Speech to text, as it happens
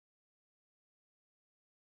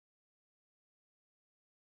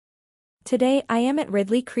Today I am at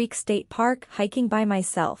Ridley Creek State Park hiking by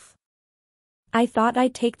myself. I thought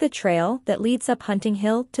I'd take the trail that leads up Hunting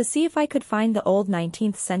Hill to see if I could find the old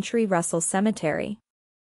 19th century Russell Cemetery.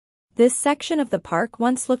 This section of the park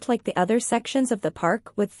once looked like the other sections of the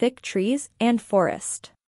park with thick trees and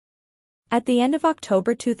forest. At the end of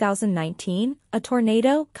October 2019, a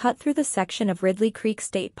tornado cut through the section of Ridley Creek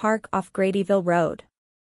State Park off Gradyville Road.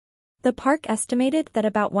 The park estimated that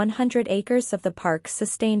about 100 acres of the park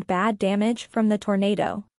sustained bad damage from the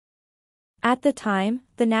tornado. At the time,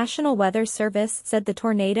 the National Weather Service said the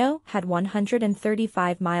tornado had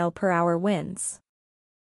 135-mile-per-hour winds.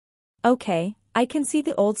 Okay, I can see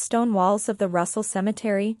the old stone walls of the Russell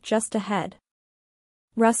Cemetery just ahead.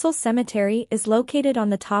 Russell Cemetery is located on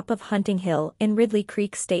the top of Hunting Hill in Ridley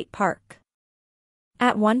Creek State Park.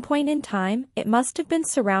 At one point in time, it must have been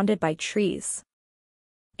surrounded by trees.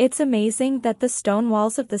 It's amazing that the stone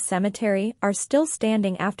walls of the cemetery are still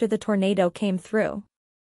standing after the tornado came through.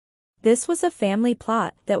 This was a family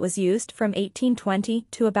plot that was used from 1820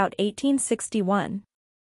 to about 1861.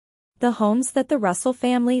 The homes that the Russell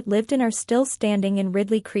family lived in are still standing in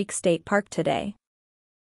Ridley Creek State Park today.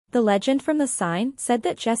 The legend from the sign said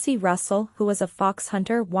that Jesse Russell, who was a fox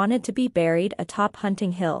hunter, wanted to be buried atop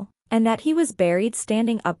Hunting Hill, and that he was buried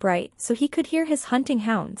standing upright so he could hear his hunting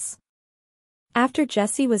hounds. After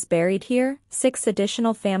Jesse was buried here, 6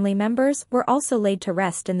 additional family members were also laid to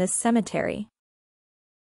rest in this cemetery.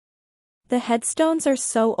 The headstones are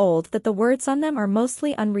so old that the words on them are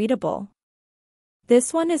mostly unreadable.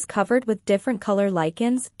 This one is covered with different color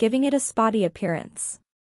lichens, giving it a spotty appearance.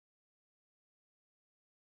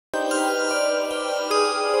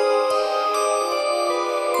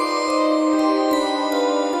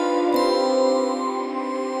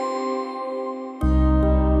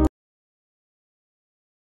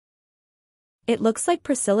 It looks like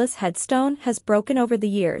Priscilla's headstone has broken over the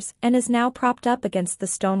years and is now propped up against the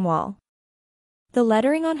stone wall. The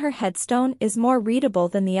lettering on her headstone is more readable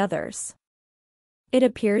than the others. It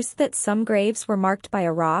appears that some graves were marked by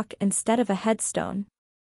a rock instead of a headstone.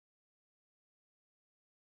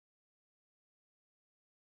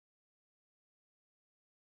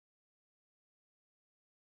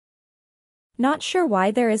 Not sure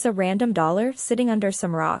why there is a random dollar sitting under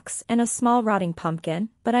some rocks and a small rotting pumpkin,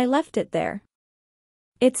 but I left it there.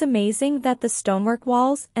 It's amazing that the stonework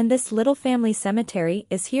walls and this little family cemetery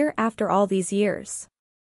is here after all these years.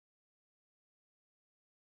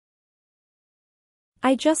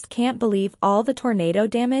 I just can't believe all the tornado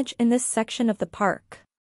damage in this section of the park.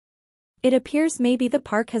 It appears maybe the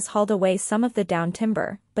park has hauled away some of the down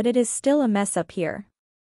timber, but it is still a mess up here.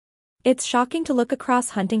 It's shocking to look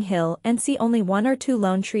across Hunting Hill and see only 1 or 2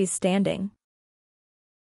 lone trees standing.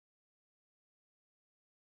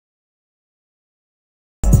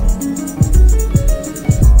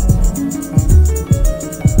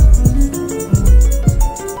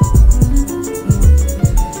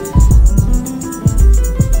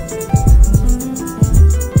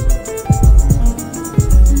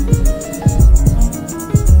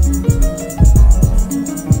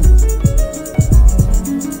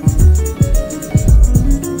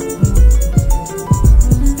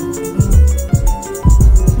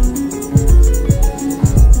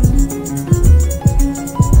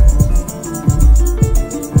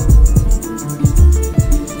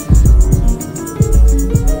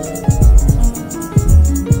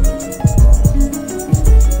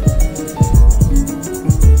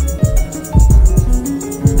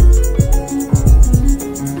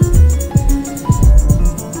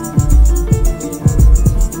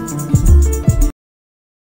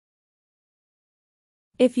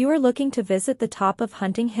 If you are looking to visit the top of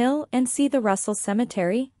Hunting Hill and see the Russell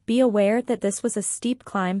Cemetery, be aware that this was a steep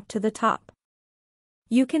climb to the top.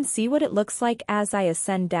 You can see what it looks like as I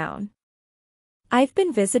ascend down. I've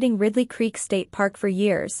been visiting Ridley Creek State Park for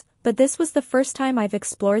years, but this was the first time I've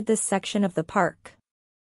explored this section of the park.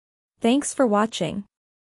 Thanks for watching.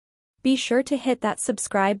 Be sure to hit that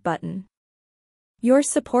subscribe button. Your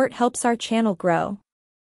support helps our channel grow.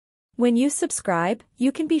 When you subscribe,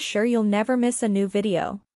 you can be sure you'll never miss a new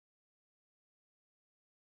video.